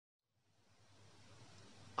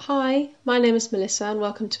Hi, my name is Melissa and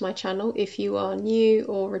welcome to my channel if you are new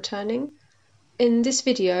or returning. In this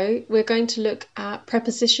video we're going to look at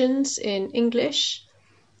prepositions in English.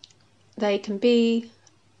 They can be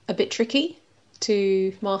a bit tricky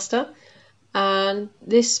to master, and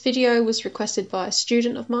this video was requested by a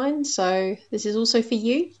student of mine, so this is also for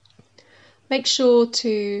you. Make sure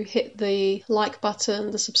to hit the like button,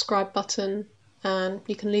 the subscribe button, and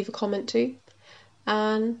you can leave a comment too.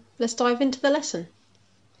 And let's dive into the lesson.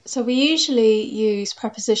 So we usually use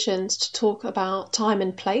prepositions to talk about time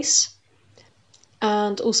and place,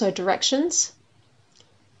 and also directions.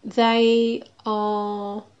 They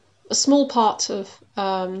are a small part of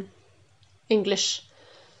English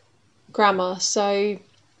grammar, so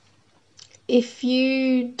if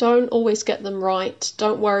you don't always get them right,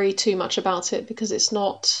 don't worry too much about it because it's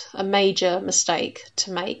not a major mistake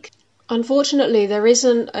to make. Unfortunately, there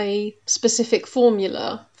isn't a specific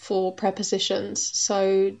formula for prepositions,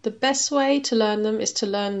 so the best way to learn them is to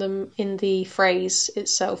learn them in the phrase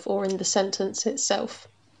itself or in the sentence itself.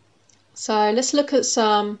 So let's look at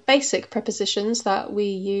some basic prepositions that we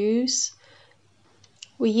use.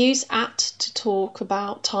 We use at to talk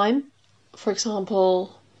about time. For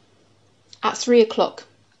example, at 3 o'clock,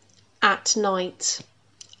 at night.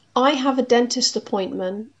 I have a dentist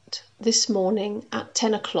appointment this morning at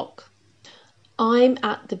 10 o'clock. I'm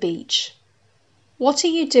at the beach. What are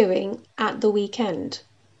you doing at the weekend?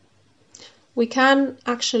 We can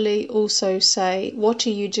actually also say, what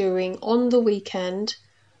are you doing on the weekend,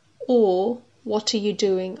 or what are you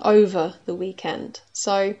doing over the weekend?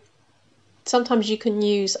 So sometimes you can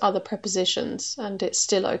use other prepositions and it's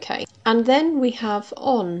still okay. And then we have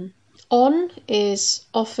on. On is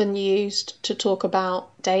often used to talk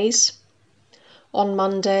about days. On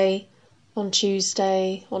Monday, on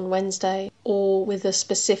Tuesday, on Wednesday, or with a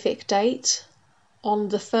specific date, on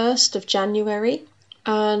the 1st of January.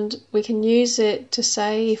 And we can use it to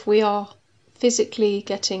say if we are physically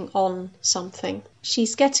getting on something.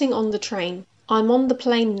 She's getting on the train. I'm on the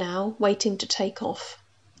plane now, waiting to take off.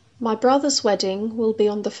 My brother's wedding will be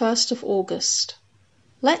on the 1st of August.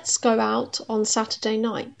 Let's go out on Saturday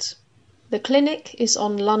night. The clinic is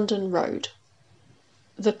on London Road.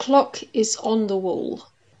 The clock is on the wall.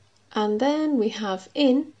 And then we have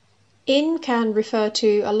in. In can refer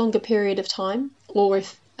to a longer period of time, or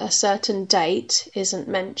if a certain date isn't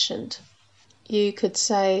mentioned. You could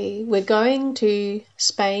say, we're going to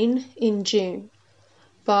Spain in June,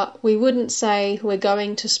 but we wouldn't say we're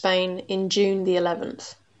going to Spain in June the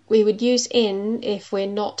 11th. We would use in if we're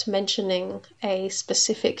not mentioning a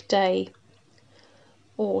specific day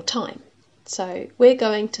or time. So, we're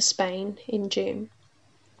going to Spain in June.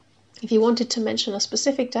 If you wanted to mention a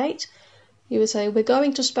specific date, you would say, we're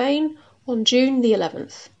going to Spain on June the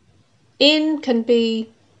 11th. In can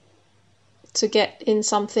be to get in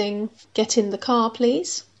something, get in the car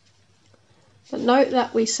please. But note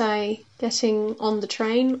that we say getting on the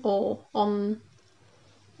train or on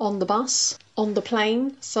the bus, on the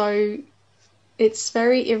plane, so it's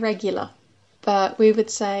very irregular. But we would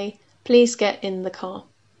say, please get in the car.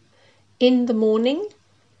 In the morning,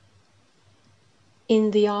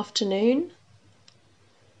 in the afternoon,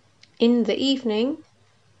 in the evening,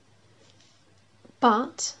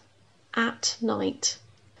 but at night.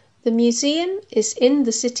 The museum is in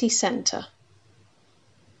the city centre.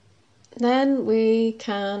 Then we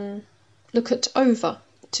can look at over.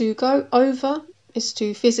 To go over is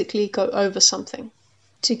to physically go over something.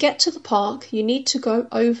 To get to the park, you need to go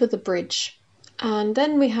over the bridge. And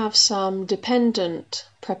then we have some dependent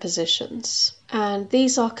prepositions. And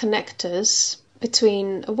these are connectors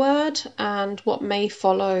between a word and what may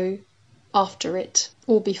follow after it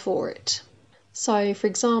or before it. So, for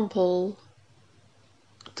example,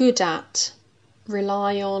 good at,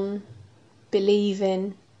 rely on, believe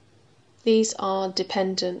in. These are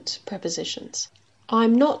dependent prepositions.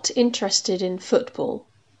 I'm not interested in football.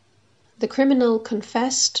 The criminal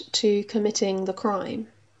confessed to committing the crime.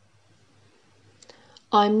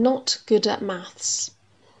 I'm not good at maths.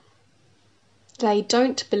 They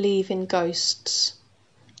don't believe in ghosts.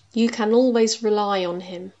 You can always rely on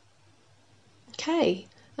him. Okay,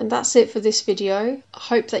 and that's it for this video. I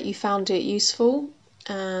hope that you found it useful,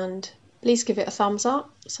 and please give it a thumbs up,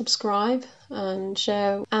 subscribe and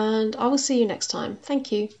share, and I will see you next time.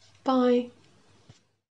 Thank you. Bye.